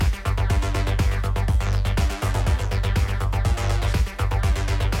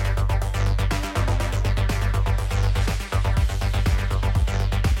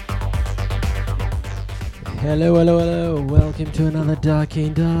Hello, hello, hello. Welcome to another Dark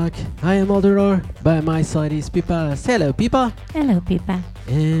in Dark. I am Aldoror. By my side is Pipa. Hello, Pipa. Hello, Pipa.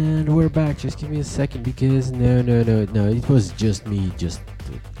 And we're back. Just give me a second because no. It was just me.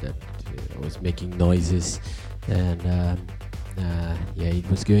 That I was making noises, and it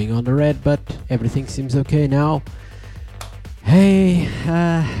was going on the red, but everything seems okay now. Hey,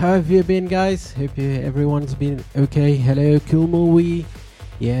 how have you been, guys? Hope everyone's been okay. Hello, cool movie.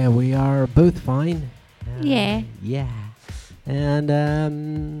 Yeah, we are both fine. Yeah.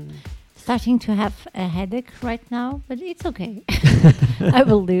 And Starting to have a headache right now, but it's okay. I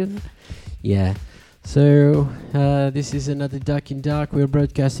will do. Yeah. So this is another Dark in Dark. We're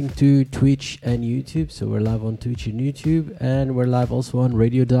broadcasting to Twitch and YouTube. So we're live on Twitch and YouTube, and we're live also on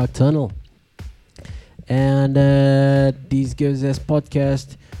Radio Dark Tunnel. And this goes as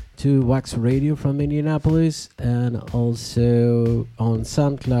podcast to Wax Radio from Indianapolis, and also on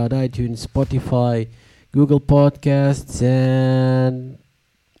SoundCloud, iTunes, Spotify, Google Podcasts, and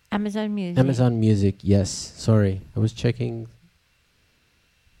Amazon Music. Amazon Music, yes. Sorry, I was checking.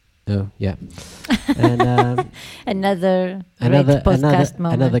 Oh, yeah. And another great podcast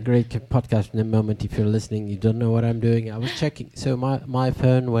moment. Another great podcast moment. If you're listening, you don't know what I'm doing. I was checking. So my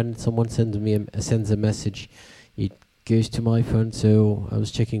phone, when someone sends a message, it goes to my phone. So I was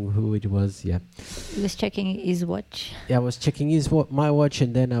checking who it was. Yeah. He was checking his watch. Yeah, I was checking my watch,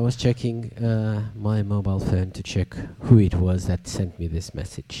 and then I was checking my mobile phone to check who it was that sent me this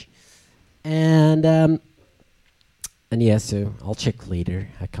message. And yeah, so I'll check later.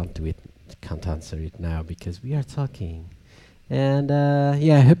 I can't do it. Can't answer it now because we are talking. And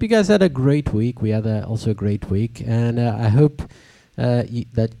I hope you guys had a great week. We had also a great week, and I hope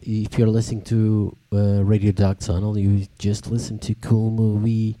that if you're listening to Radio Dark Tunnel, you just listen to Cool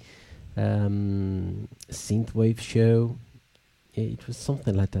Movie, Synthwave Show. It was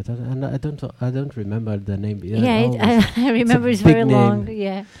something like that, and I don't remember the name. I remember it's very long.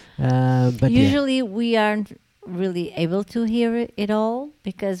 Yeah, but usually we aren't really able to hear it all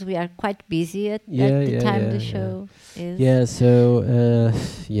because we are quite busy at the time the show is. Yeah, so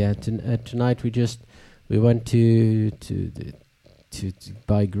tonight we went to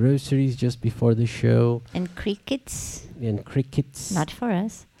buy groceries just before the show. And crickets. Not for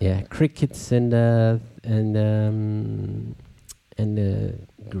us. Yeah, crickets and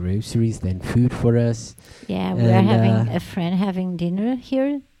groceries, then food for us. Yeah, we are having a friend having dinner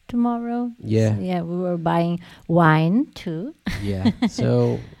here tomorrow. Yeah. So, yeah, we were buying wine too. Yeah.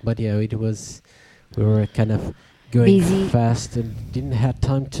 So, but yeah, we were kind of going busy, fast and didn't have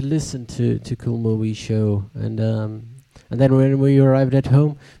time to listen to Cool Movie Show. And then when we arrived at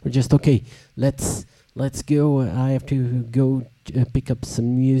home, we're just okay. Let's go. I have to go pick up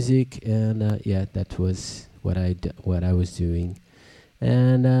some music, and that was what I was doing.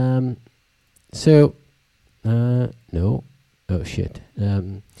 And no. Oh shit.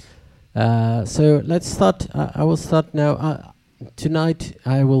 So let's start. I will start now. Tonight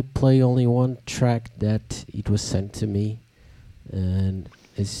I will play only one track that it was sent to me, and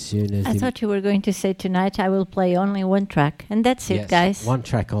as soon as I thought you were going to say tonight I will play only one track, and that's it, guys. One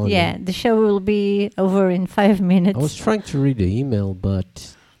track only. Yeah, the show will be over in 5 minutes. I was trying to read the email,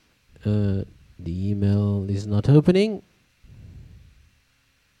 but the email is not opening.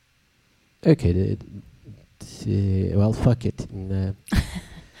 Okay. Well, fuck it.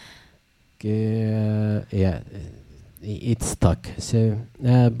 It's stuck. So,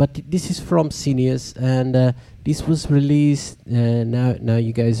 but this is from Cineas, and this was released. Now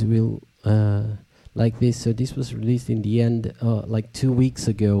you guys will like this. So this was released in the end, like 2 weeks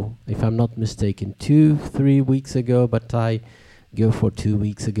ago, if I'm not mistaken. 2-3 weeks ago, but I go for 2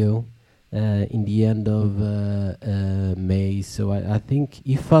 weeks ago. In the end of May. So I think,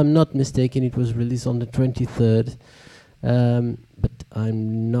 if I'm not mistaken, it was released on the 23rd. But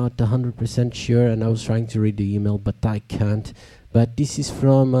I'm not 100% sure, and I was trying to read the email, but I can't. But this is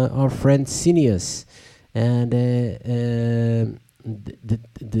from our friend Cineas, and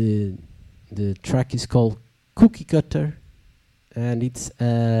the track is called Cookie Cutter, and it's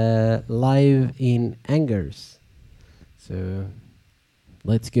live in Angers. So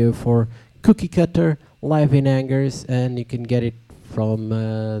let's go for Cookie Cutter live in Angers, and you can get it from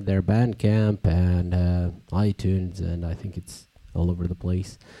their Bandcamp and iTunes, and I think it's all over the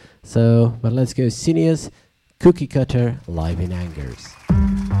place. So, but let's go Cineas, Cookie Cutter live in Angers.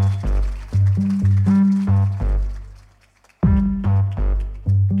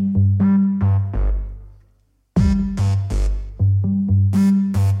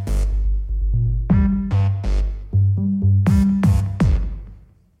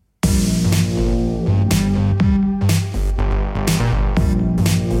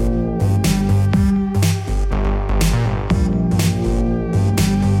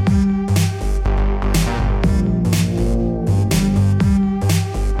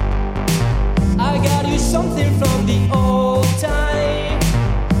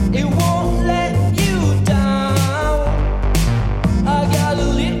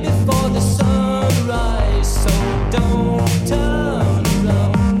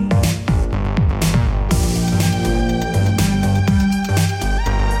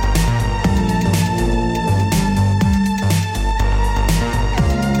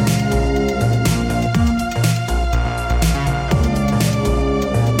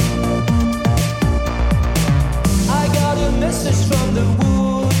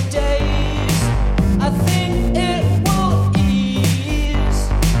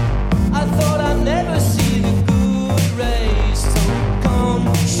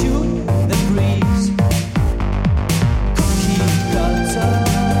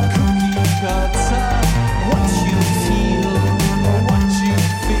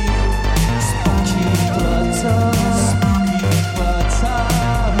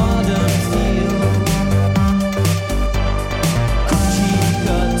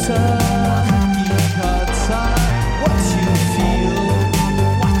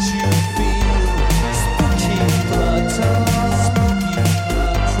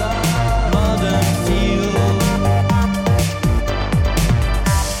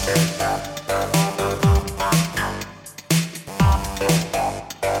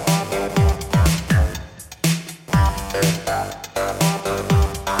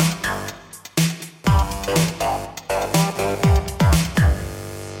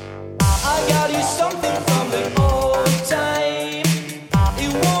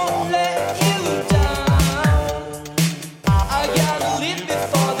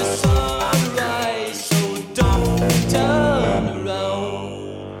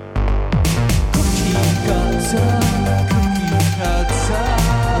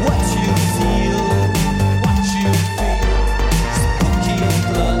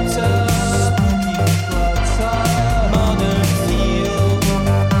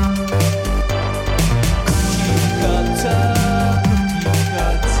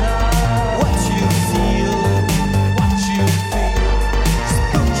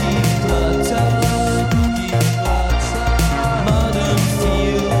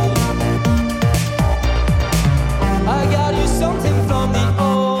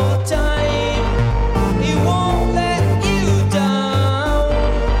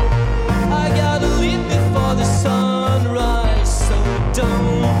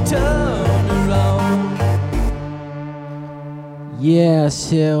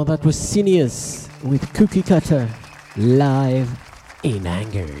 So that was Cineas with Cookie Cutter live in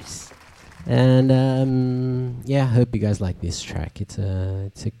Angers. And yeah, I hope you guys like this track. It's a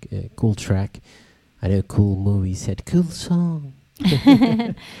cool track. I know cool movie said cool song.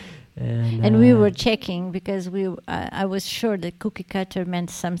 And we were checking because I was sure that Cookie Cutter meant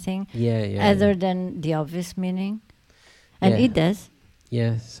something other than the obvious meaning. And it does.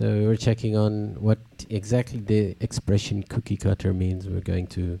 Yeah, so we were checking on what exactly the expression cookie cutter means. We're going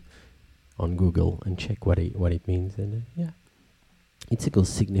to on Google and check what it means, and it's a good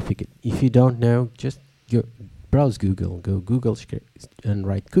significant. If you don't know, just browse Google, Google and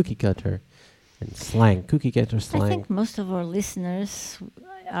write cookie cutter and slang, cookie cutter slang. I think most of our listeners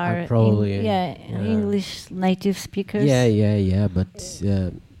are probably English native speakers. Yeah. But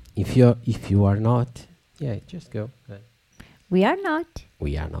if you are not, just go. We are not.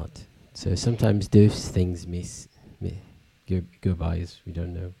 We are not. So sometimes those things go by us. We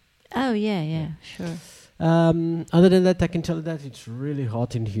don't know. Oh, yeah, sure. Other than that, I can tell you that it's really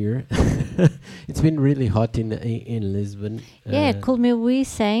hot in here. It's been really hot in Lisbon. Yeah, Cool Me We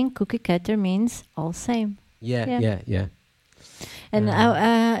saying cookie cutter means all same. Yeah. And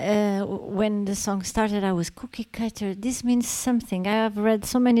when the song started, I was cookie cutter. This means something. I have read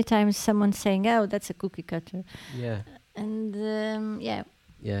so many times someone saying, "Oh, that's a cookie cutter." Yeah. And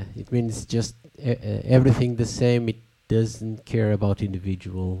it means just everything the same. It doesn't care about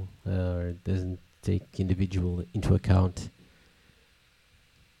individual or doesn't take individual into account.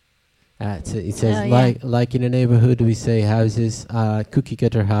 It says like in a neighborhood we say houses, cookie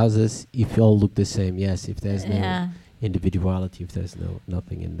cutter houses if all look the same. Yes, if there's no individuality, if there's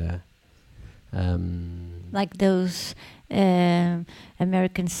nothing in there. Like those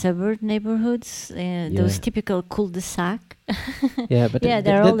American suburb neighborhoods, those typical cul-de-sac. But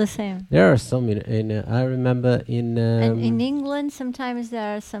they're all the same. There are some in I remember in and in England sometimes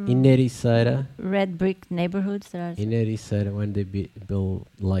there are some in Ericeira red brick neighborhoods. There are in Ericeira when they build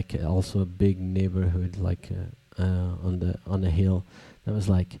like also a big neighborhood like on the hill. That was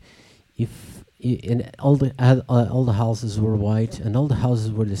like and all the houses were white and all the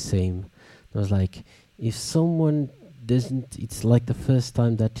houses were the same. I was like, if someone doesn't, it's like the first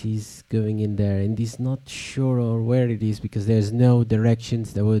time that he's going in there and he's not sure or where it is because there's no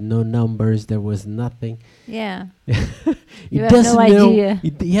directions, there were no numbers, there was nothing. Yeah. You have no idea.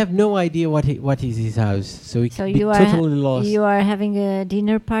 You have no idea what is his house, so it could be totally lost. You are having a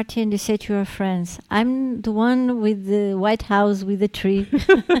dinner party and you say to your friends, "I'm the one with the white house with the tree."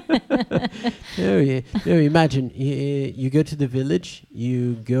 No, imagine you go to the village,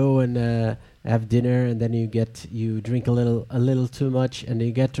 you go and have dinner, and then you drink a little too much, and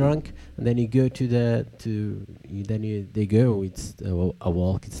you get drunk, and then you go they go. It's a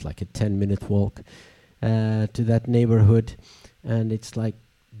walk. It's like a 10-minute walk to that neighborhood, and it's like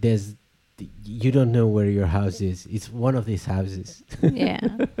you don't know where your house is. It's one of these houses. Yeah.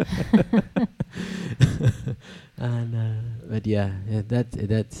 And but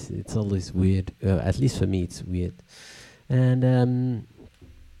that's it's always weird. At least for me, it's weird. And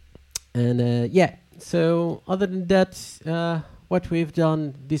so other than that, what we've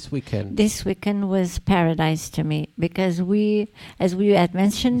done this weekend? This weekend was paradise to me because as we had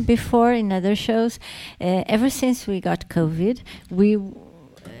mentioned before in other shows, ever since we got COVID, we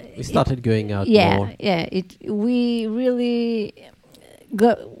started going out more. Yeah, we really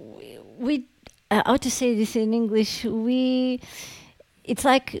got. We how to say this in English? It's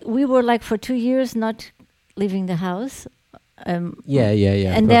like we were like for 2 years not leaving the house. And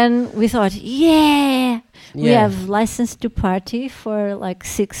then we thought, we have license to party for like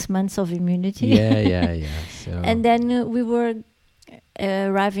 6 months of immunity. Yeah. So and then we were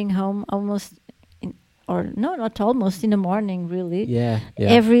arriving home not almost in the morning, really. Yeah.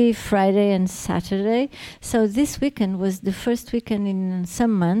 Every Friday and Saturday. So this weekend was the first weekend in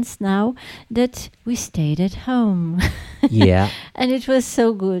some months now that we stayed at home. Yeah. And it was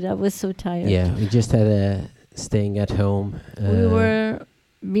so good. I was so tired. Yeah, we just had staying at home. We were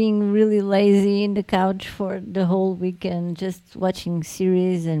being really lazy in the couch for the whole weekend, just watching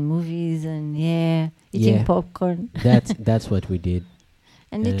series and movies and eating popcorn. That's what we did.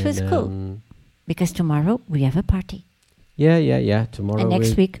 And it was cool. Because tomorrow we have a party. Yeah. Tomorrow. And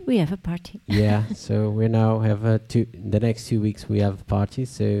next week we have a party. Yeah. So we now have the next 2 weeks we have parties.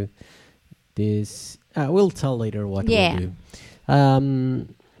 So this we'll tell later what we'll do.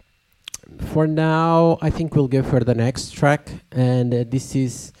 For now, I think we'll go for the next track, and this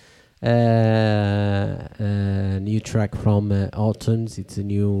is a new track from Autumns. It's a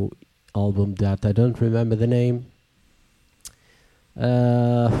new album that I don't remember the name.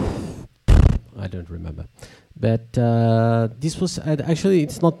 I don't remember. But this was actually,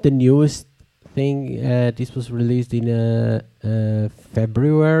 it's not the newest thing. This was released in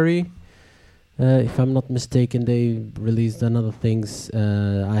February. If I'm not mistaken, they released another things.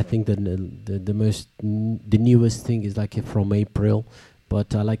 I think the newest thing is like from April,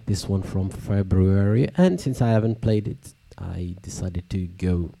 but I like this one from February. And since I haven't played it, I decided to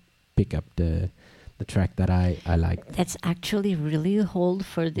go pick up the track that I liked. That's actually really old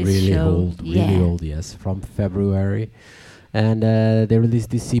for this Really show. old, really old, yes, from February. And they released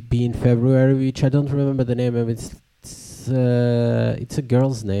this EP in February, which I don't remember the name of. It's a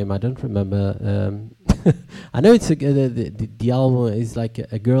girl's name. I don't remember. I know it's the album is like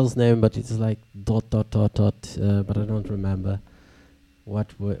a girl's name, but it's like ... But I don't remember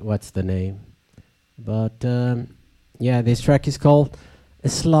what's the name. But yeah, this track is called A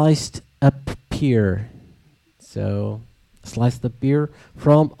Sliced Up Pear. So Sliced Up Pear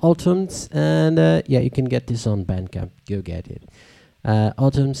from Autumns, and yeah, you can get this on Bandcamp. Go get it.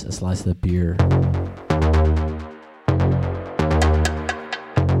 Autumns, A Sliced Up Pear.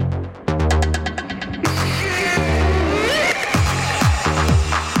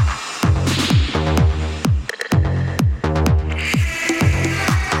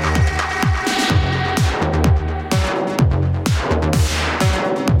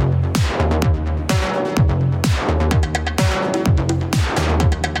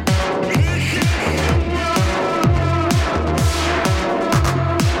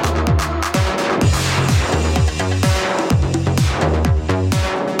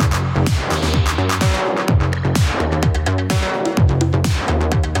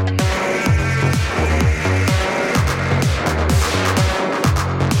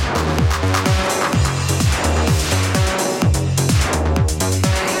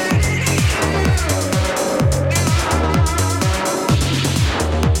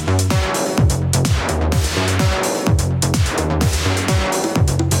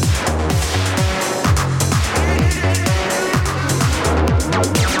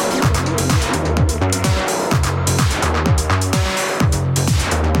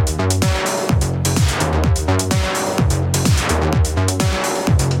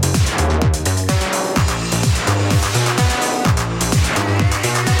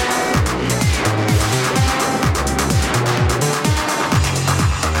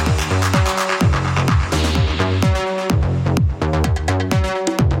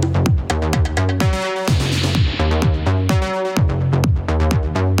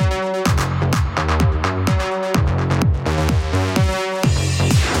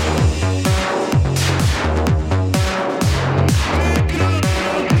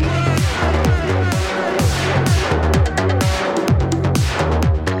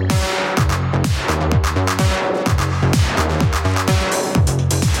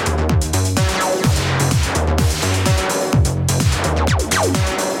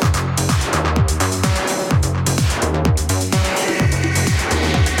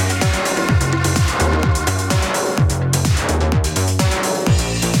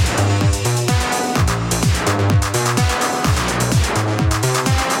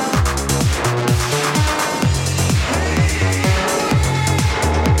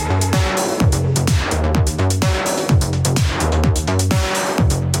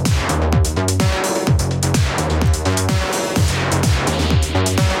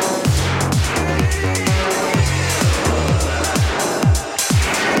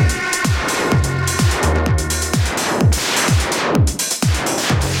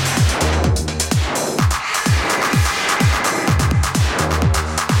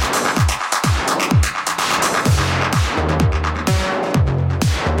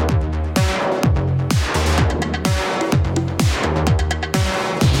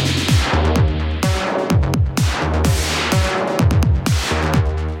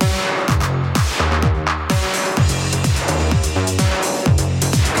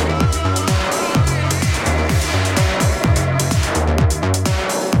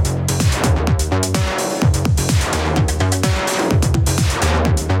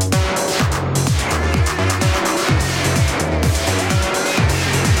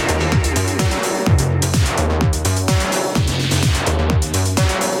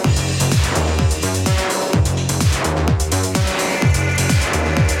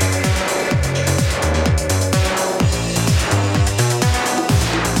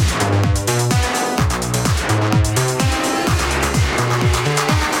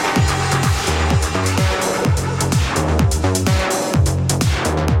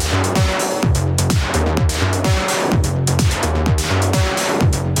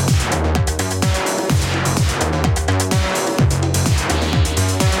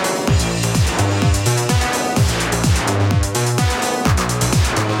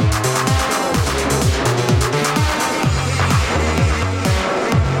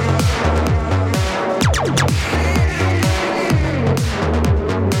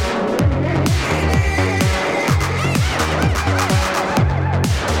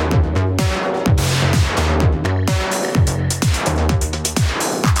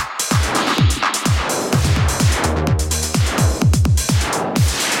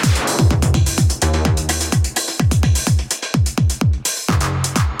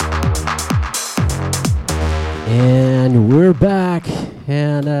 And we're back.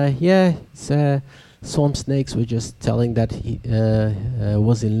 And yeah, Swamp Snakes were just telling that he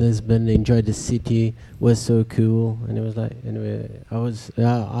was in Lisbon, enjoyed the city, was so cool. And it was like, anyway,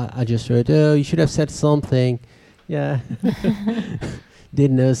 I just heard, oh, you should have said something. Yeah.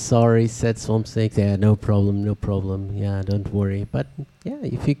 Didn't know, sorry, said Swamp Snakes. Yeah, no problem. Yeah, don't worry. But yeah,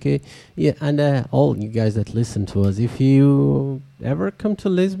 if you could, yeah, and all you guys that listen to us, if you ever come to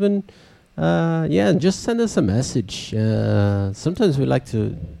Lisbon, yeah, just send us a message. Sometimes we like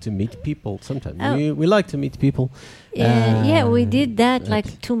to meet people. Sometimes we like to meet people. Yeah, we did that at-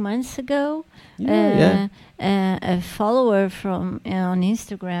 like 2 months ago. Yeah. A follower from on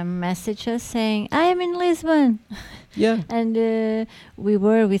Instagram messaged us saying, "I am in Lisbon," Yeah. and we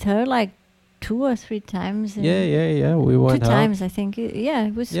were with her like 2 or 3 times. Yeah. We 2 went out. times, I think. Yeah,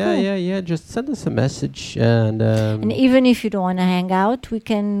 it was cool. Yeah. Just send us a message and. And even if you don't want to hang out, we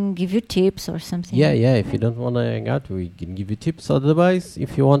can give you tips or something. Yeah. If you don't want to hang out, we can give you tips. Otherwise,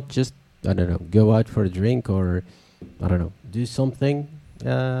 if you want, just I don't know, go out for a drink or I don't know, do something.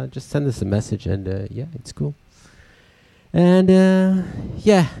 Just send us a message and yeah, it's cool. And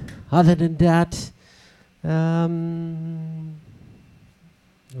yeah, other than that,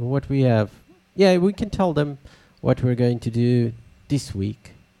 what we have, yeah, we can tell them what we're going to do this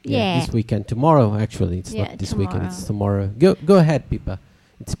week. Yeah. This weekend, tomorrow. Actually, it's Yeah, not this weekend. It's tomorrow. Go ahead, Pippa.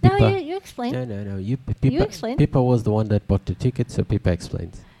 It's No, Pippa. you explain. No. You Pippa. explain. Pippa was the one that bought the ticket, so Pippa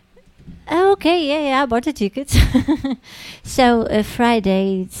explains. Oh, okay, yeah, I bought the tickets. So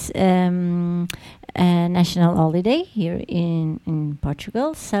Friday it's a national holiday here in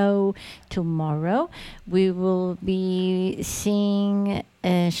Portugal. So tomorrow we will be seeing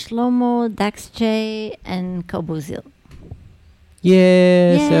Shlomo, Daxj, and Kobuzil.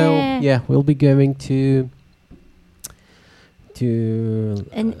 Yeah. So Yeah. yeah, we'll be going to.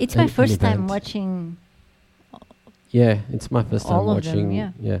 And it's an my first time event. watching. Yeah, it's my first time All of them,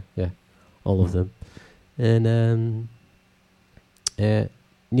 watching. yeah. All of them, and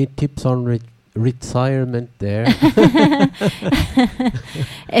need tips on retirement there.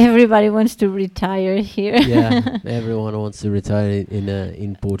 Everybody wants to retire here. Yeah, everyone wants to retire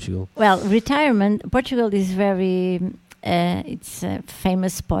in Portugal. Well, retirement. Portugal is very. It's a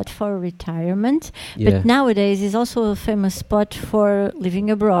famous spot for retirement, Yeah, but nowadays is also a famous spot for living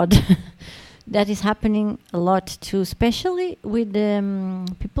abroad. That is happening a lot too, especially with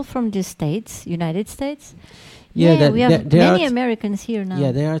people from the States, United States. Yeah, that- we have that- there many are Americans here now.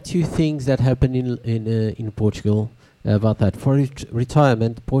 yeah. There are two things that happen in Portugal about that. For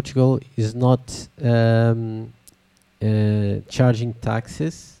retirement, Portugal is not charging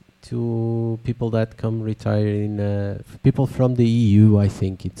taxes to people that come retire people from the EU. I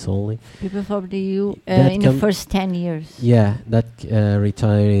think it's only People from the EU That in the come- first 10 years. yeah that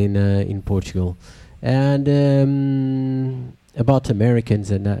retire in Portugal. And about Americans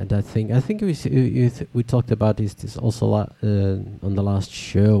and that thing, I think we talked about this also on the last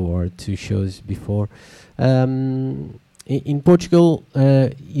show or 2 shows before. In Portugal,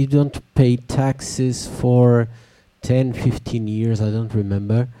 you don't pay taxes for 10-15 years. I don't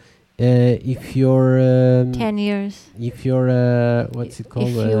remember. If you're 10 years. if you're what's it called?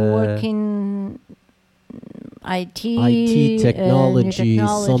 If you work in IT, IT new technology,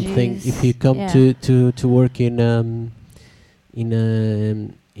 something. If you come yeah. to work in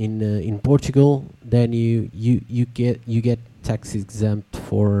Portugal, then you get tax exempt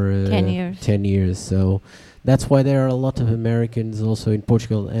for 10 years. 10 years. So that's why there are a lot of Americans also in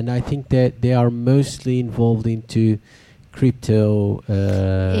Portugal, and I think that they are mostly involved into crypto.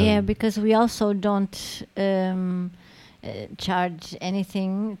 Yeah, because we also don't charge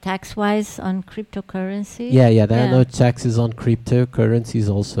anything tax-wise on cryptocurrency. Yeah, there are Yeah. no taxes on cryptocurrencies.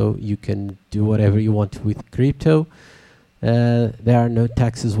 Also, you can do whatever you want with crypto. There are no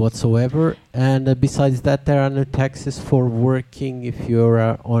taxes whatsoever, and besides that, there are no taxes for working if you're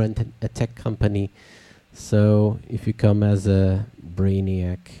on a tech company. So if you come as a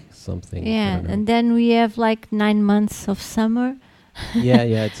brainiac, something. I Yeah, don't know. and then we have like 9 months of summer. yeah,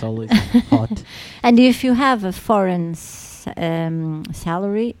 it's always hot. And if you have a foreign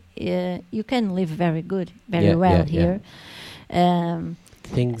salary, you can live very good, very well yeah. here.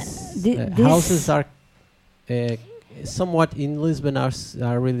 Things This- houses are somewhat in Lisbon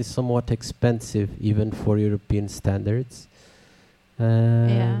are really somewhat expensive even for European standards.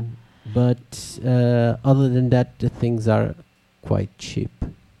 Yeah. But other than that, the things are quite cheap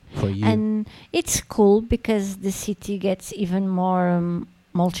for you. And it's cool because the city gets even more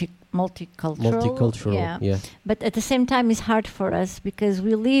multicultural. Multicultural, yeah. But at the same time, it's hard for us because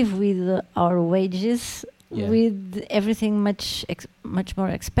we live with our wages Yeah. with everything much more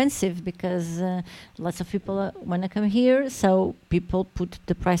expensive because lots of people want to come here, so people put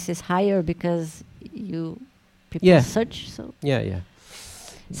the prices higher because people Yeah. search. So Yeah.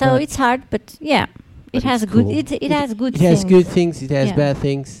 so it's hard, but yeah, But it has it's good. cool. It has good. It has things. good things. It has Yeah. bad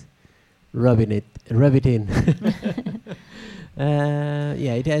things. Rub it in.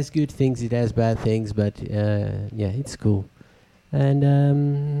 Yeah, it has good things. It has bad things, but yeah, it's cool. And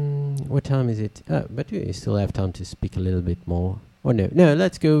what time is it? But we still have time to speak a little bit more. Or no.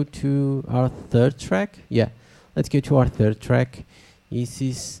 Let's go to our third track. Yeah, let's go to our third track. This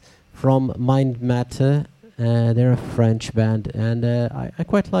is from Mind Matter. They're a French band, and I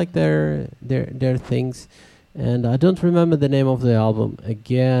quite like their things. And I don't remember the name of the album.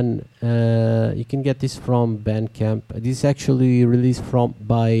 Again, you can get this from Bandcamp. This is actually released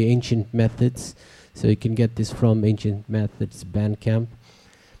by Ancient Methods, so you can get this from Ancient Methods Bandcamp.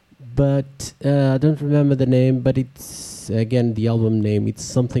 But I don't remember the name, but it's, again, the album name. It's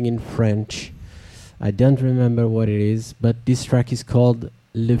something in French. I don't remember what it is, but this track is called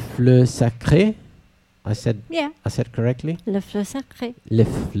Le Fleur Sacré. I said correctly? Le fleur sacré. Le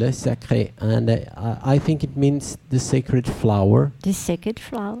fleur sacré. And I think it means the sacred flower. The sacred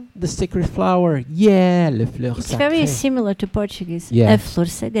flower. The sacred flower. Yeah, le fleur It's sacré. very similar to Portuguese. Yeah. A flor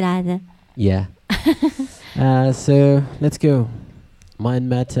sagrada. Yeah. So let's go. Mind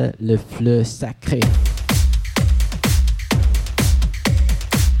Matter, le fleur sacré.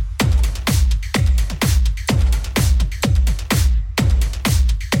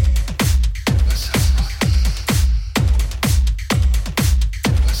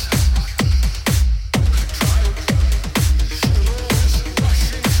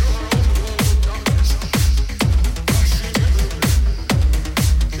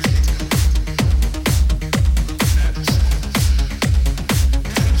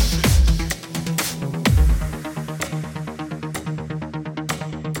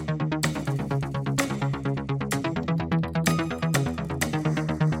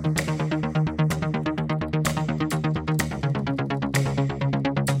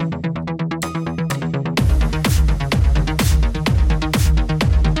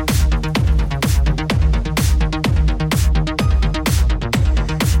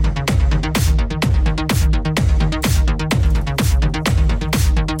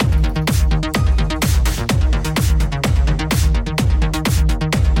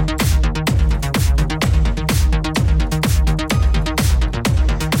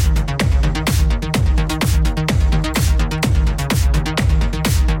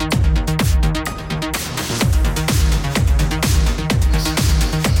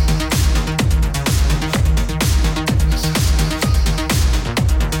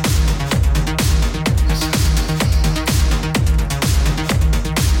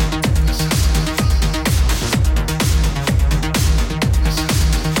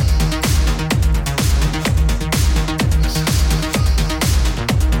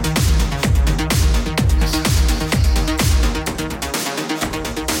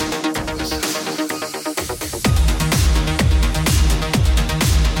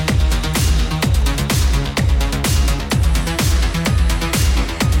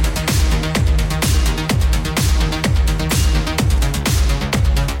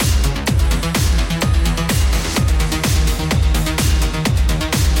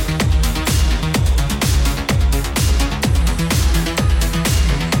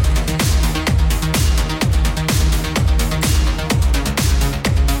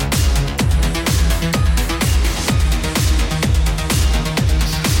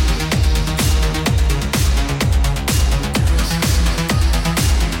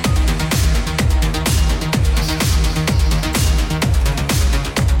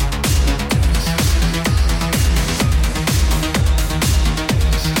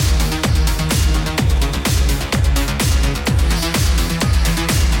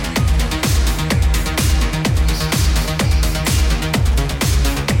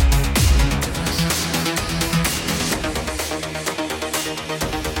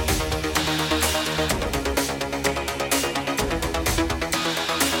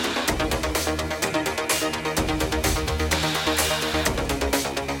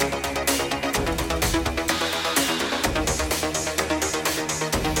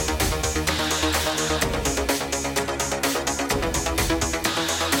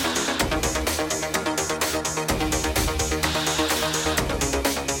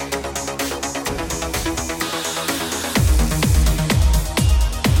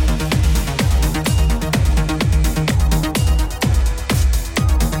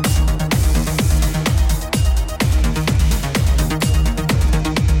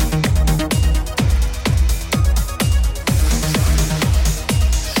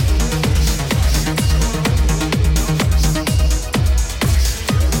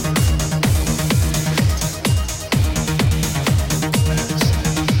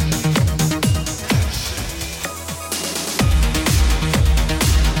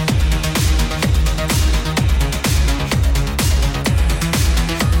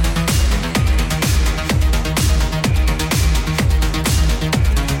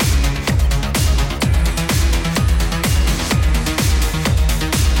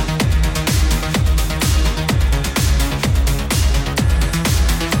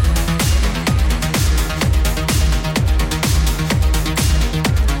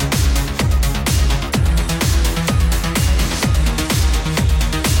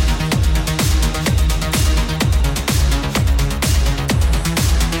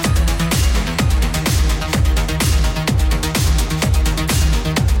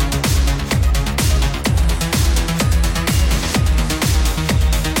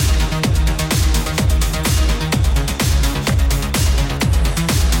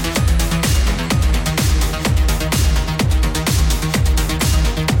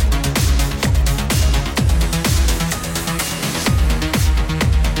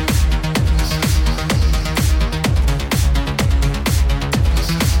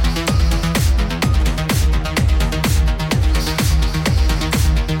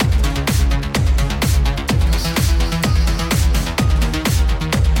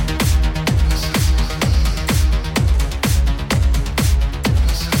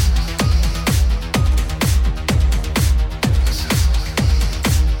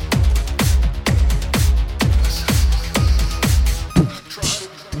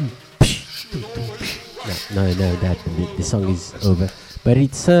 no, that the song is over. But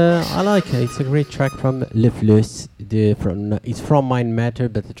it's I like it. It's a great track from Le Fleurs. It's from Mind Matter,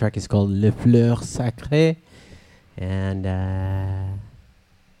 but the track is called Le Fleur Sacré, and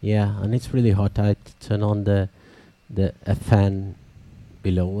yeah, and it's really hot. I turn on the a fan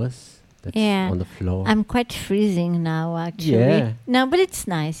below us. That's Yeah. on the floor. I'm quite freezing now, actually. Yeah. No, but it's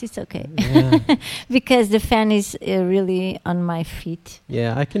nice. It's okay. Yeah. Because the fan is really on my feet.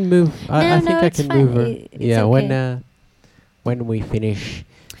 Yeah, I can move. I No, think no, I it's can fine. move her. It's Yeah, okay. when we finish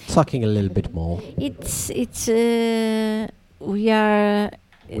talking a little bit more. It's we are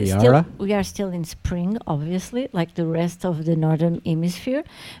we are still in spring, obviously, like the rest of the northern hemisphere,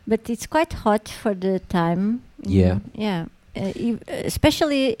 but it's quite hot for the time. Yeah. Yeah.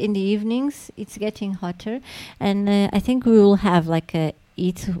 Especially in the evenings, it's getting hotter, and I think we will have like a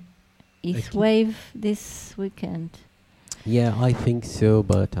heat Okay. wave this weekend. Yeah, I think so,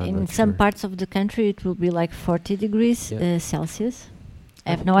 but I'm In not some sure. parts of the country, it will be like 40 degrees Yeah. Celsius.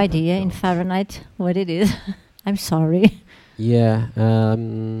 I have I no think idea in don't. Fahrenheit what it is. I'm sorry. Yeah.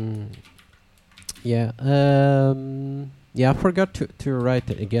 Yeah. Yeah. I forgot to write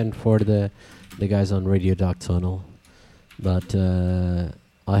it again for the guys on Radio Dark Tunnel, but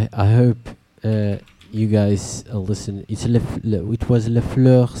I hope you guys listen. It's it was Le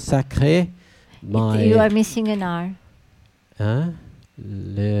Fleur Sacré. You are missing an R. Huh?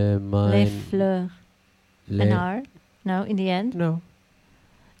 Le Les mine. fleurs. An R? No, in the end. No.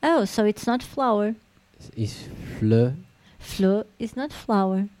 Oh, so it's not flower. It's fleur. Fleur is not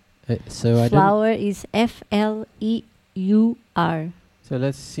flower. So I don't. Flower is FLEUR. So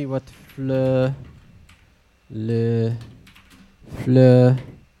let's see what fleur. Le fleur.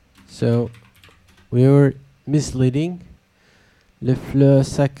 So we were misleading. Le fleur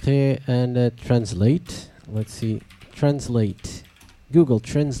sacré and translate. Let's see. Translate. Google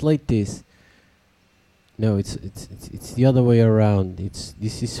translate this. No, it's the other way around.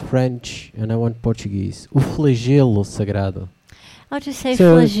 This is French and I want Portuguese. O flagelo sagrado. How to say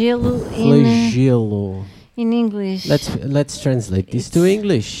So, flagelo Flagelo. in English? Let's translate this to It's-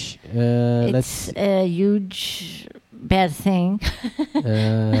 English. Let's It's a huge bad thing.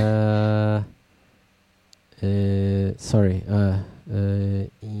 sorry.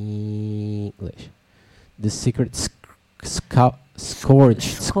 English. The secret scourge.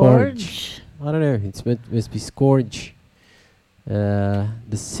 Scourge. I don't know. It must be scourge. The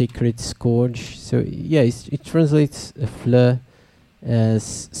secret scourge. So yeah, it translates a fleur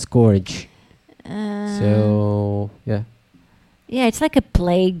as scourge. So yeah. Yeah, it's like a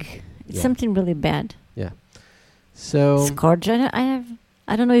plague. It's Yeah. something really bad. So Scourge.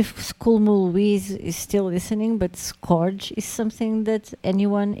 I don't know if School Louise is still listening, but scourge is something that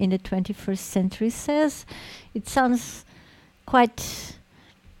anyone in the 21st century says. It sounds quite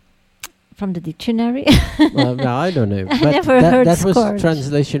from the dictionary. well, no, I don't know. I But never heard that was scourge.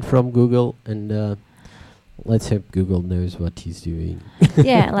 translation from Google, and let's hope Google knows what he's doing.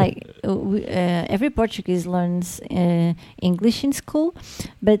 Yeah, like every Portuguese learns English in school,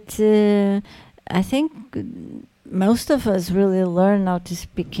 but I think most of us really learn how to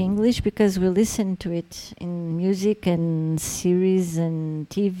speak English because we listen to it in music and series and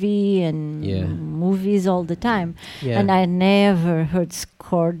TV and Yeah. movies all the time. Yeah. And I never heard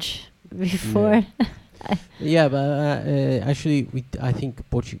scourge before. Yeah, but actually, I think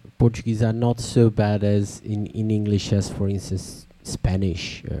Portuguese are not so bad as in English as, for instance,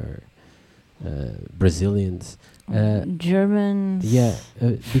 Spanish or Brazilians. Germans. Yeah,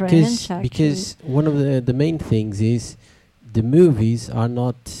 French, because one of the main things is the movies are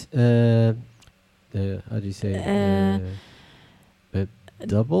not how do you say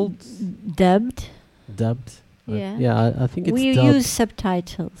doubled, Dubbed. dubbed. Yeah. Yeah, I think it's We dubbed. use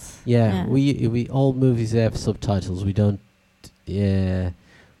subtitles. Yeah, we all movies have subtitles. We don't.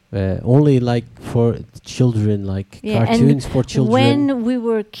 Only like for children, like Yeah, and cartoons for children. When we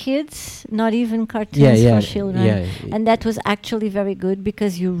were kids, not even cartoons yeah, for children. yeah, And that was actually very good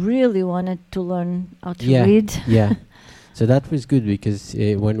because you really wanted to learn how to Yeah. read. yeah. So that was good because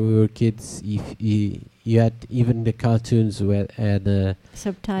when we were kids, if you had even the cartoons had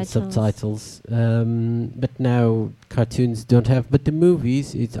subtitles. But now cartoons don't have. But the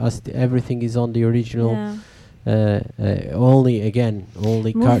movies, everything is on the original. Yeah. Only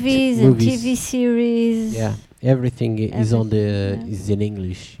Movies and TV series. Yeah, everything is on the Everything, yeah. is in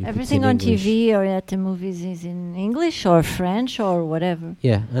English. If it's Everything in on English. TV or at the movies is in English or French or whatever.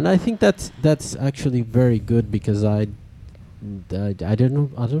 Yeah, and I think that's actually very good because I don't know.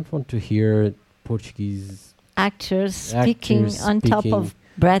 I don't want to hear Portuguese Actors speaking on top speaking. of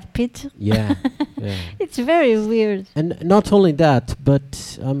Brad Pitt. Yeah, yeah. It's very weird. And not only that, but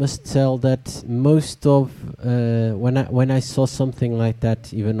I must tell that most of when I saw something like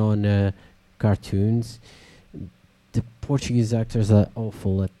that, even on cartoons, the Portuguese actors are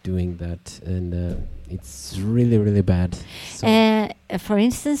awful at doing that, and it's really, really bad. So For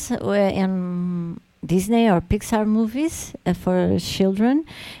instance, in Disney or Pixar movies for children,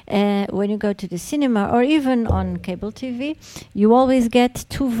 when you go to the cinema or even on cable TV, you always get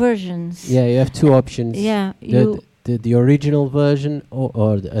two versions. yeah, you have two options. Yeah, The original version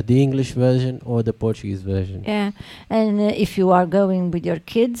or the English version or the Portuguese version. Yeah, and if you are going with your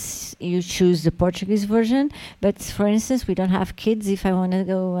kids, you choose the Portuguese version. But for instance, we don't have kids. If I want to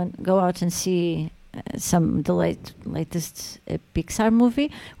go out and see the latest Pixar movie,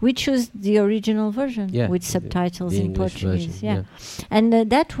 we choose the original version with subtitles the in English Portuguese. Version, And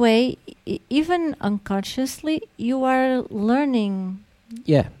that way, even unconsciously, you are learning.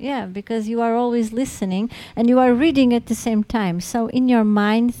 Yeah, because you are always listening and you are reading at the same time. So in your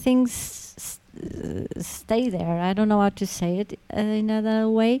mind, things stay there. I don't know how to say it in another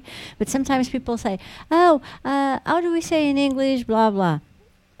way, but sometimes people say, "Oh, how do we say in English? Blah blah."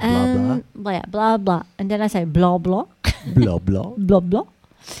 Blah, Blah blah, and then I say blah blah, blah blah, blah blah,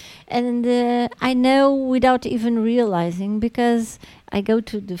 and I know without even realizing because I go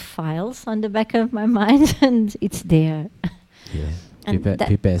to the files on the back of my mind and it's there. Yeah. And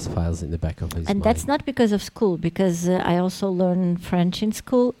Pipe has files in the back of his mind. And that's not because of school, because I also learn French in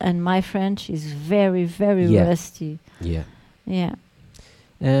school, and my French is very, very rusty. Yeah. Yeah.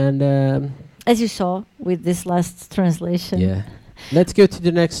 And as you saw with this last translation. Yeah. Let's go to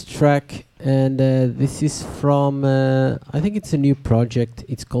the next track, and this is from I think it's a new project.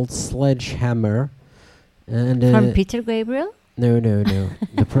 It's called Sledgehammer, and from Peter Gabriel. No.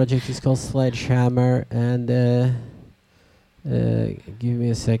 The project is called Sledgehammer, and give me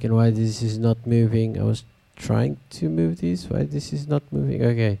a second. Why this is not moving? I was trying to move this. Why this is not moving?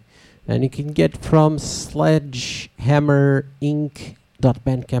 Okay, and you can get from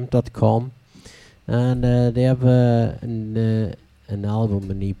sledgehammerinc.bandcamp.com, and they have an album,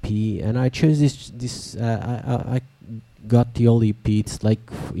 an EP, and I chose this. I got the old EP. It's like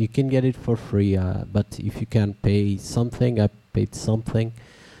you can get it for free, but if you can pay something, I paid something.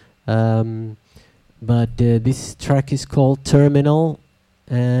 But this track is called Terminal,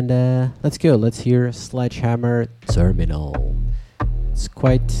 and let's go. Let's hear Sledgehammer Terminal. It's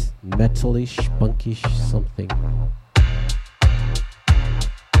quite metalish, punkish, something.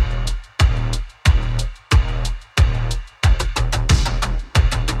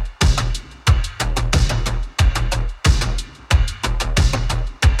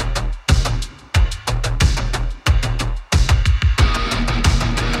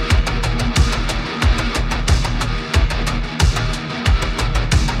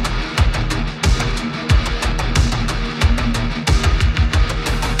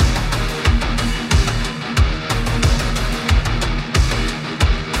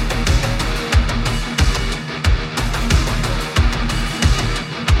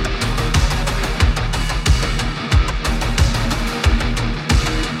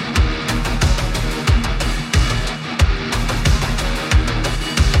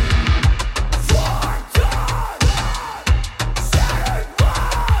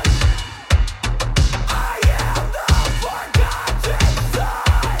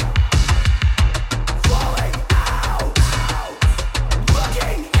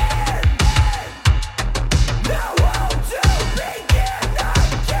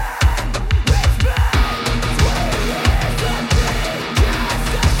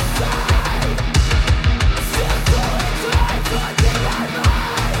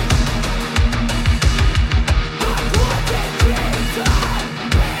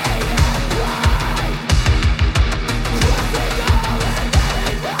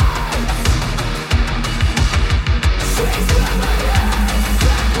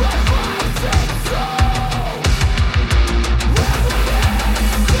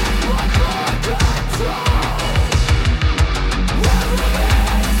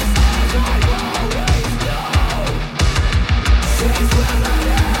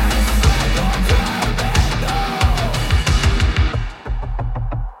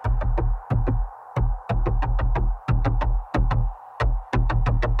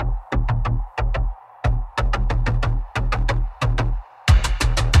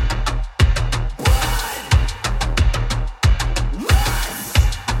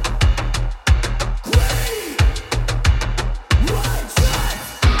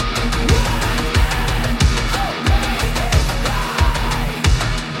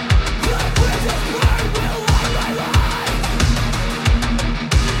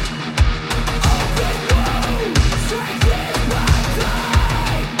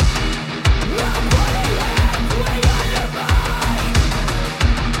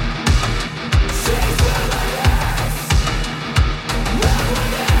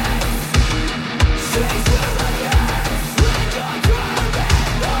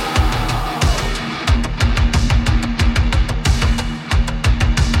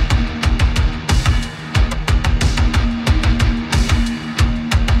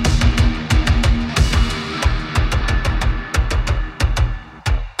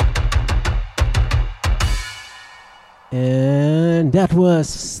 And that was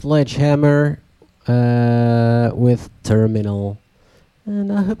Sledgehammer with Terminal. And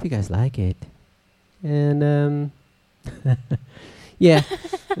I hope you guys like it. And yeah.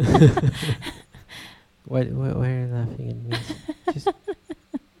 Why are you laughing at me? Just,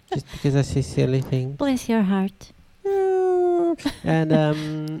 just because I say silly things. Bless your heart. And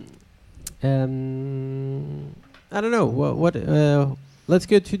I don't know what. Let's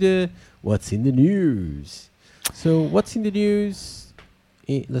go to the what's in the news. So what's in the news?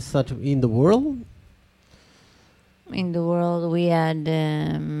 Let's start in the world. In the world, we had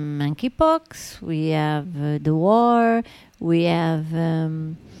monkeypox. We have the war. We have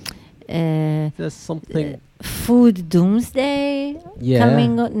There's something. food doomsday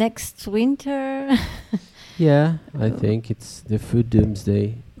coming next winter. Yeah, I think it's the food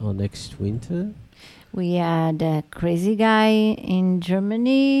doomsday on next winter. We had a crazy guy in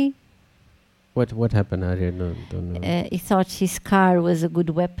Germany. What happened? I don't know. He thought his car was a good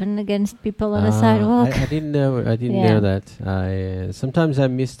weapon against people on the sidewalk. I didn't know. I didn't Yeah. know that. I sometimes I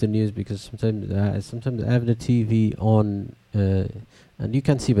miss the news because sometimes I have the TV on, and you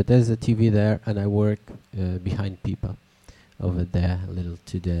can see, but there's a TV there, and I work behind Pipa, over there, a little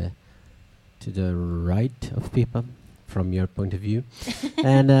to the right of Pipa, from your point of view,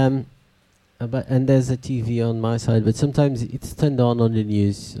 and and there's a TV on my side, but sometimes it's turned on the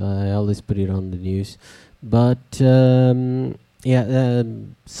news. I always put it on the news, but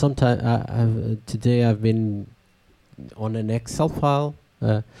sometime today I've been on an Excel file,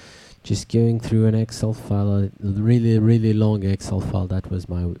 just going through an Excel file, a really long Excel file. That was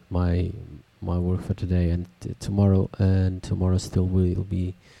my work for today, and tomorrow still will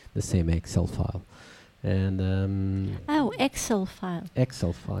be the same Excel file, and Excel file.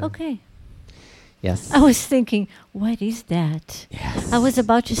 Excel file. Okay. Yes. I was thinking, what is that? Yes. I was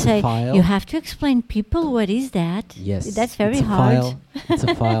about to It's a say, file. you have to explain people what is that. Yes. That's very it's a hard. File. It's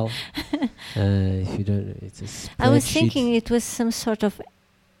a file. If you don't, it's a spreadsheet. I was thinking it was some sort of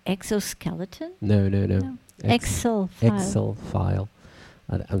exoskeleton. No. Excel file. Excel file.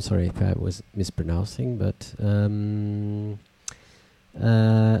 I'm sorry if I was mispronouncing, but and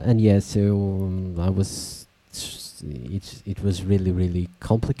yeah, so I was. It was really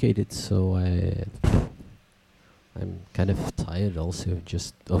complicated, so I'm kind of tired also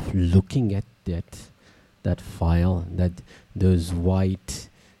just of looking at that file, those white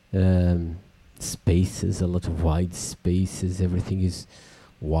spaces, a lot of white spaces, everything is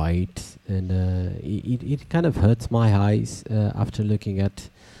white, and it kind of hurts my eyes after looking at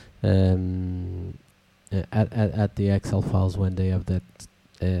the Excel files when they have that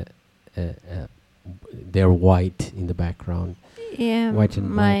they're white in the background. Yeah, White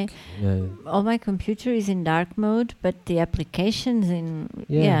and black. all my computer is in dark mode, but the applications in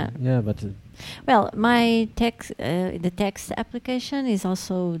but well, my text the text application is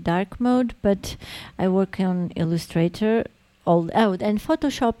also dark mode, but I work on Illustrator. And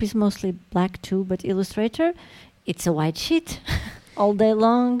Photoshop is mostly black too, but Illustrator, it's a white sheet all day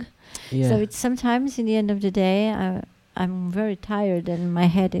long. yeah. So it's sometimes in the end of the day, I'm very tired and my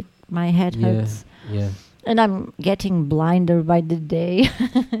head hurts. Yeah. And I'm getting blinder by the day.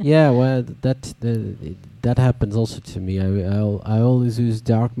 Yeah, well, that happens also to me. I always use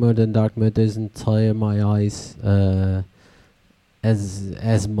dark mode, and dark mode doesn't tire my eyes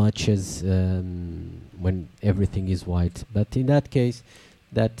as much as when everything is white. But in that case,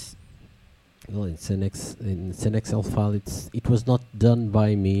 it's an Excel file. It was not done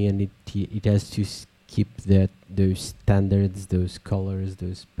by me, and it has to keep those standards, those colors,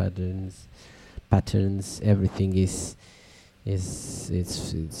 those patterns. Everything is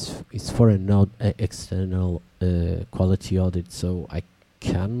for an external quality audit, so I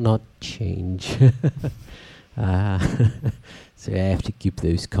cannot change. So I have to keep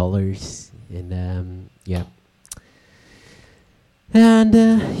those colors, and yeah. And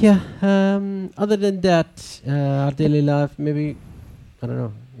other than that, our daily life, maybe, I don't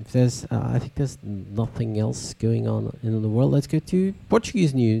know if there's. I think there's nothing else going on in the world. Let's go to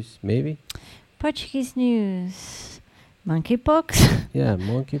Portuguese news, maybe. Portuguese news. Monkeypox. Yeah,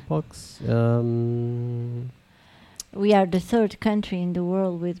 monkeypox. We are the third country in the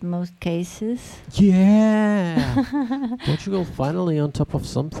world with most cases. Yeah, Portugal finally on top of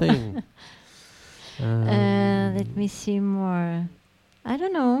something. Let me see more. I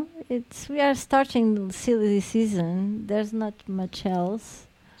don't know. We are starting the silly season. There's not much else.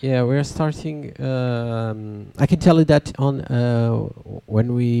 Yeah, we're starting. I can tell you that on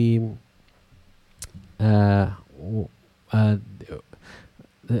when we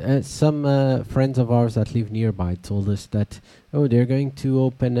some friends of ours that live nearby told us that they're going to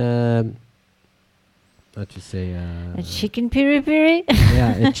open how to say, A chicken piri piri.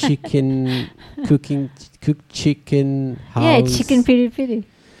 yeah, a chicken cooked chicken house. Yeah, chicken piri piri.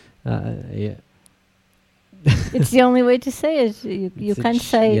 Yeah. It's the only way to say it. You It's a can't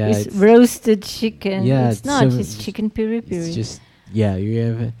say yeah, it's it's- roasted chicken. Yeah, it's not. so It's chicken piri It's piri. just yeah.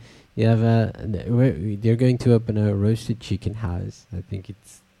 You have they're going to open a roasted chicken house. I think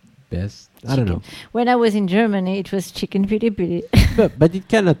it's best. I don't know, When I was in Germany, it was chicken piri piri. but it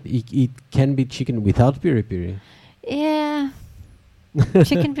cannot. It can be chicken without piri piri. Yeah,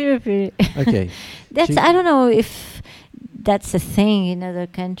 chicken piri piri. Okay. That's Chick- I don't know if that's a thing in other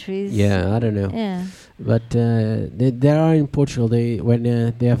countries. Yeah, I don't know. Yeah. But there are in Portugal. They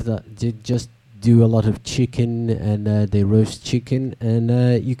have they just do a lot of chicken and they roast chicken and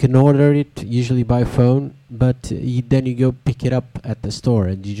you can order it usually by phone. But then you go pick it up at the store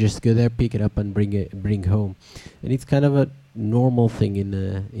and you just go there, pick it up and bring home, and it's kind of a normal thing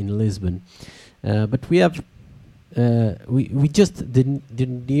in Lisbon. But we have we just the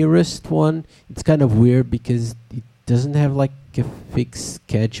nearest one. It's kind of weird because it doesn't have like a fixed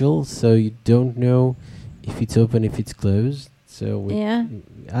schedule, so you don't know if it's open, if it's closed. So Yeah.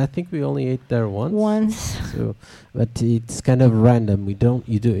 I think we only ate there once. Once. So, but it's kind of random. We don't.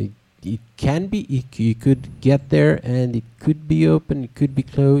 You do. It can be. You could get there and it could be open. It could be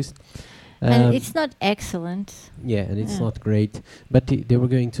closed. And it's not excellent. Yeah, and it's Yeah. not great. But they were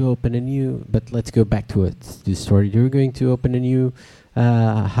going to open a new. But let's go back to it. The story. They were going to open a new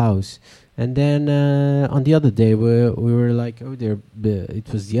house. And then on the other day, we were like, oh, it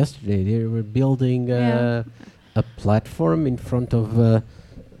was yesterday. They were building Yeah. a platform in front of.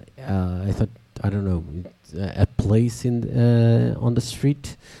 I thought, I don't know, a place on the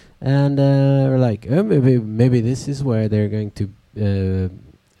street, and we're like, oh, maybe this is where they're going to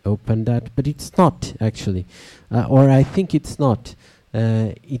open that, but it's not actually, or I think it's not.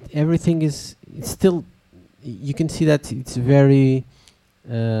 Everything is. It's still. You can see that it's very.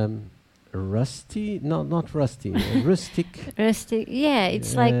 Rusty, not rusty, rustic. Rustic. Yeah,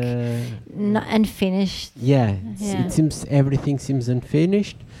 it's like unfinished. Yeah, Yeah. it seems everything seems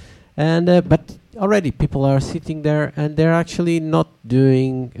unfinished, and but already people are sitting there and they're actually not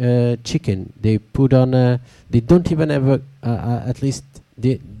doing chicken. They put on they don't even have at least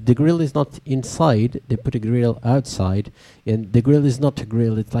the grill is not inside. They put a grill outside, and the grill is not a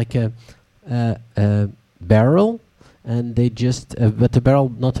grill. It's like a barrel. And they just, but a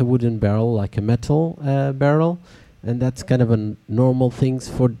barrel, not a wooden barrel, like a metal barrel, and that's kind of a normal things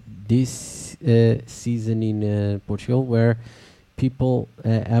for this season in Portugal, where people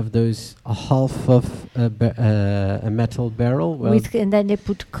have those half of a metal barrel, And then they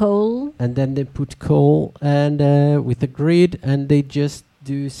put coal. and then they put coal and with a grid, and they just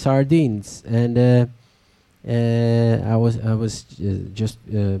do sardines. And I was just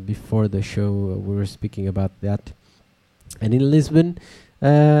before the show we were speaking about that. And in Lisbon,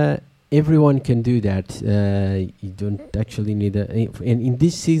 everyone can do that. You don't actually need and in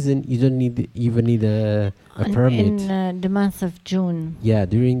this season, you don't even need a permit. In the month of June. Yeah,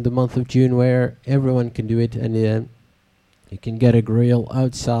 during the month of June, where everyone can do it, and you can get a grill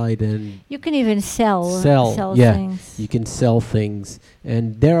outside, and You can even sell yeah. things. you can sell things.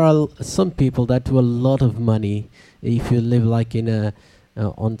 And there are some people that do a lot of money if you live like in a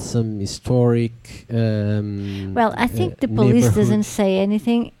on some historic. Well, I think the police doesn't say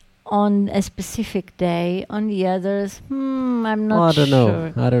anything on a specific day. On the others, I'm not I don't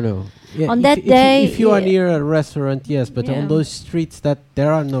sure. know. I don't know. Yeah, On if that if day, if you are yeah. near a restaurant, yes, but Yeah. on those streets that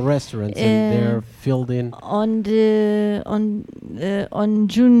there are no restaurants and they're filled in. On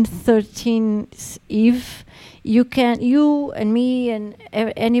June 13th Eve, you and me and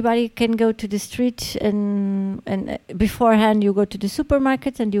anybody can go to the street and beforehand you go to the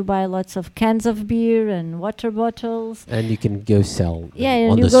supermarket and you buy lots of cans of beer and water bottles. And you can go sell. Yeah,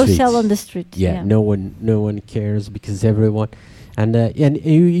 on and you the go streets. sell on the street. Yeah, no one cares because everyone, and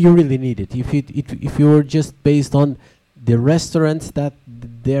you really need it. If you were just based on the restaurants that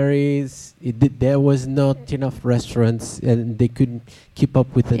there was not enough restaurants and they couldn't keep up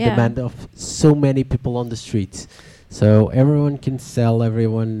with the Yeah. demand of so many people on the streets. So everyone can sell.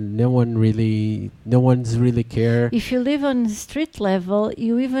 No one's really care. If you live on street level,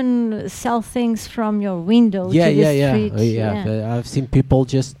 you even sell things from your window Yeah, to the yeah. street. Oh, yeah. I've seen people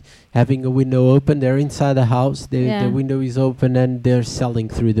just having a window open. They're inside the house. Yeah. The window is open and they're selling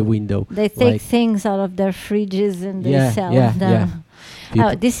through the window. They take Like- things out of their fridges and they Yeah, sell yeah, them. yeah.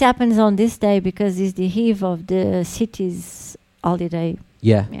 People- This happens on this day because it's the eve of the city's holiday.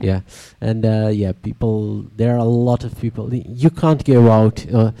 Yeah, Yeah. yeah, and people. There are a lot of people. You can't go out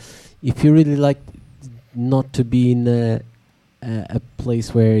if you really like not to be in a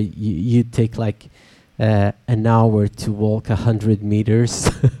place where you take like an hour to walk 100 meters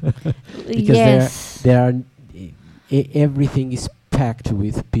because Yes. there are everything is packed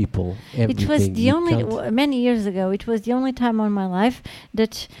with people. It was Everything. the You only can't- many years ago. It was the only time on my life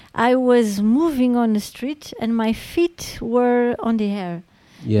that I was moving on the street and my feet were on the air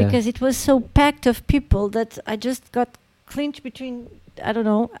yeah. because it was so packed of people that I just got clinched between, I don't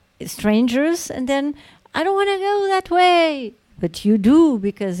know, strangers, and then I don't want to go that way, but you do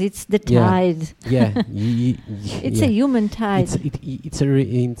because it's the Yeah. tide. yeah. It's yeah. a human tide. It's a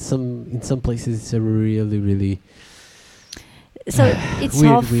in some places it's a really So it's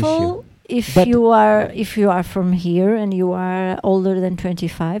weird awful if But- you are from here and you are older than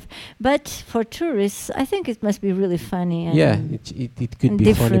 25. But for tourists, I think it must be really funny. And yeah. It could and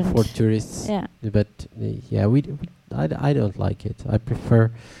be funny for different. tourists. yeah. But yeah, I don't like it. I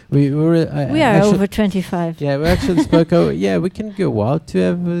prefer we were We are actually, over 25. yeah, we actually spoke. Yeah, we can go out to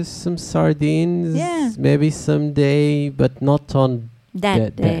have some sardines. Yeah. Maybe someday, but not on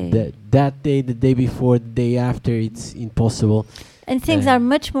That day. that day, the day before, the day after. It's impossible. And things Uh, are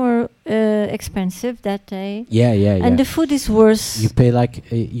much more expensive that day. Yeah. And the food is worse. You pay like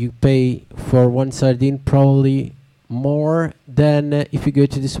you pay for one sardine probably more than if you go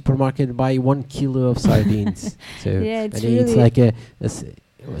to the supermarket and buy 1 kilo of sardines. So Yeah, it's and it's really- like a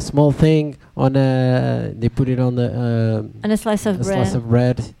small thing on a. They put it on the And a slice of a bread. slice of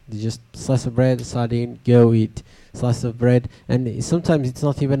bread. They just slice of bread, sardine, go eat. Slice of bread, and sometimes it's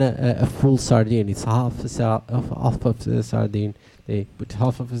not even a full sardine. It's half of the sardine. They put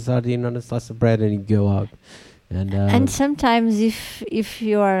half of a sardine on a slice of bread, and you go out. And sometimes if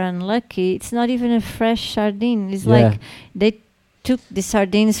you are unlucky, it's not even a fresh sardine. It's Yeah. like they took the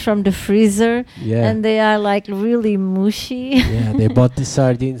sardines from the freezer yeah, and they are like really mushy. yeah, they bought the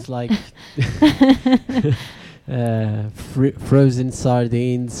sardines like frozen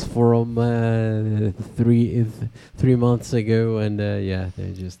sardines from 3 months ago, and yeah,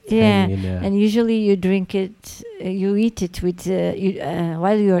 they're just Yeah, hanging in, and usually you drink it, you eat it with,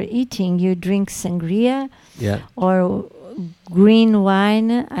 while you are eating, you drink sangria yeah. or green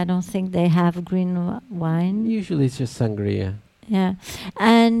wine. I don't think they have green wine. Usually it's just sangria. Yeah,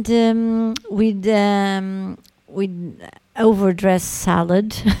 and with overdressed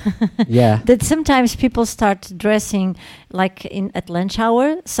salad. Yeah. That sometimes people start dressing like at lunch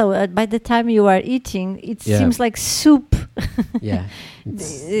hour. So by the time you are eating, it Yeah. seems like soup. Yeah.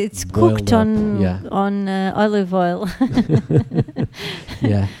 It's boiled cooked up, on yeah. olive oil.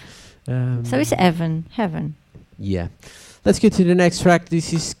 Yeah. So it's heaven. Yeah. Let's get to the next track.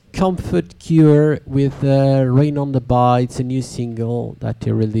 This is Comfort Cure with Rain on the Bar. It's a new single that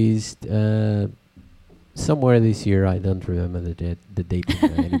they released somewhere this year. I don't remember the date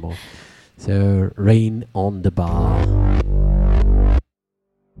anymore. So Rain on the Bar.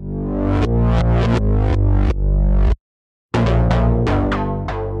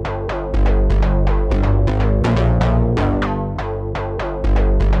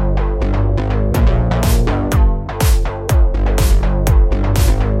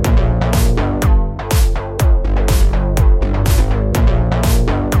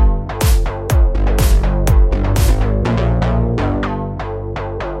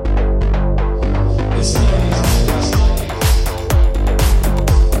 This place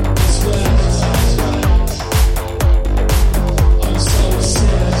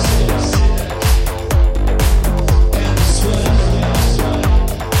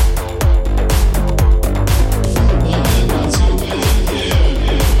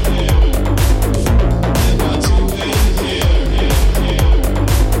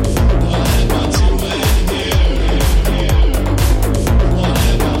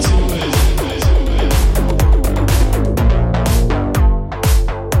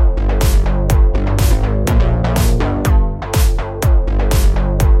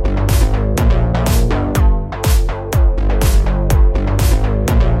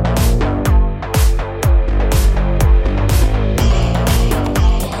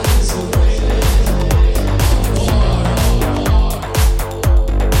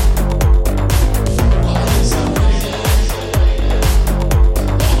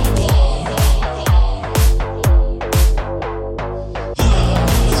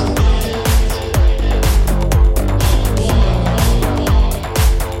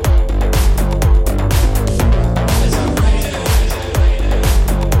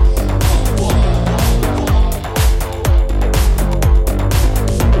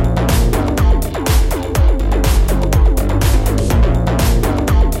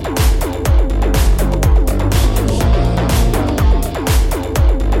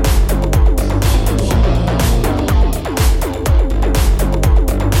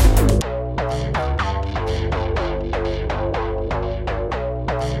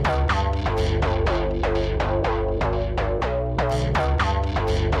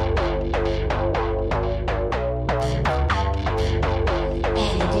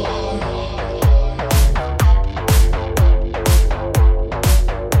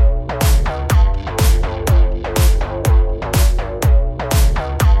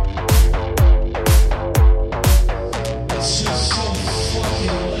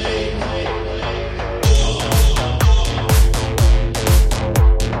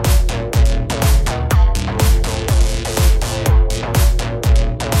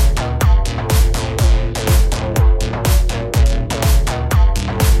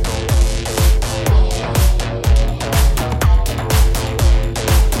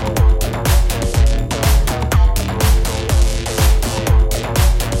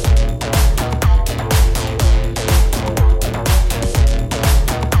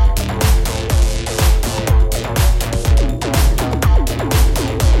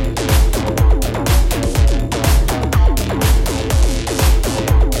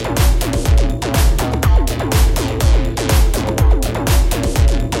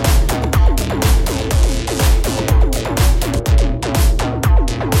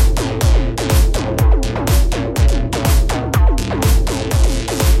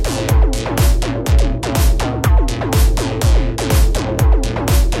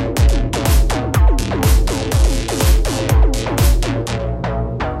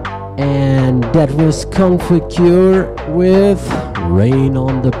that was Comfort Cure with Rain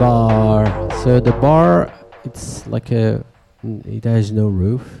on the Bar. So the bar, it's like it has no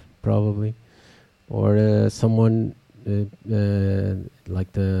roof, probably, or someone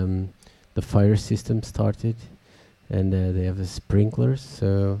like the fire system started, and they have the sprinklers.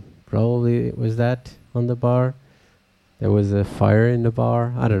 So probably it was that on the bar. There was a fire in the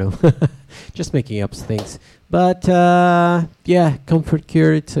bar. I don't know. Just making up things. But yeah, Comfort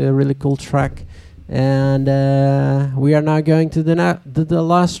Cure, it's a really cool track. And we are now going to the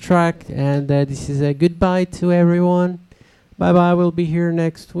last track. And this is a goodbye to everyone. Bye-bye. We'll be here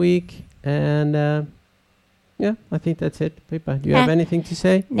next week. And yeah, I think that's it. Pippa, do you have anything to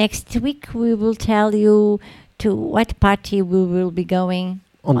say? Next week we will tell you to what party we will be going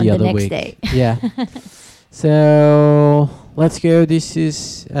on the other next week. day. Yeah. So let's go. This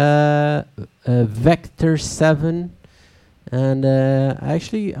is Vector 7, and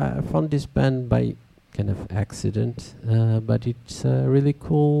actually I found this band by kind of accident, but it's really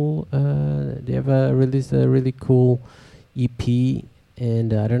cool. They have released a really cool EP,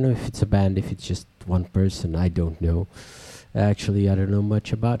 and I don't know if it's a band, if it's just one person. I don't know. Actually, I don't know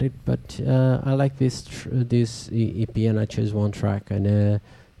much about it, but I like this EP, and I chose one track, and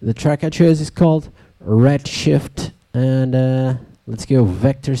the track I chose is called Redshift, and let's go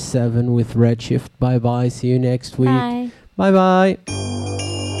Vector 7 with Redshift. Bye bye, see you next week. Bye. Bye bye.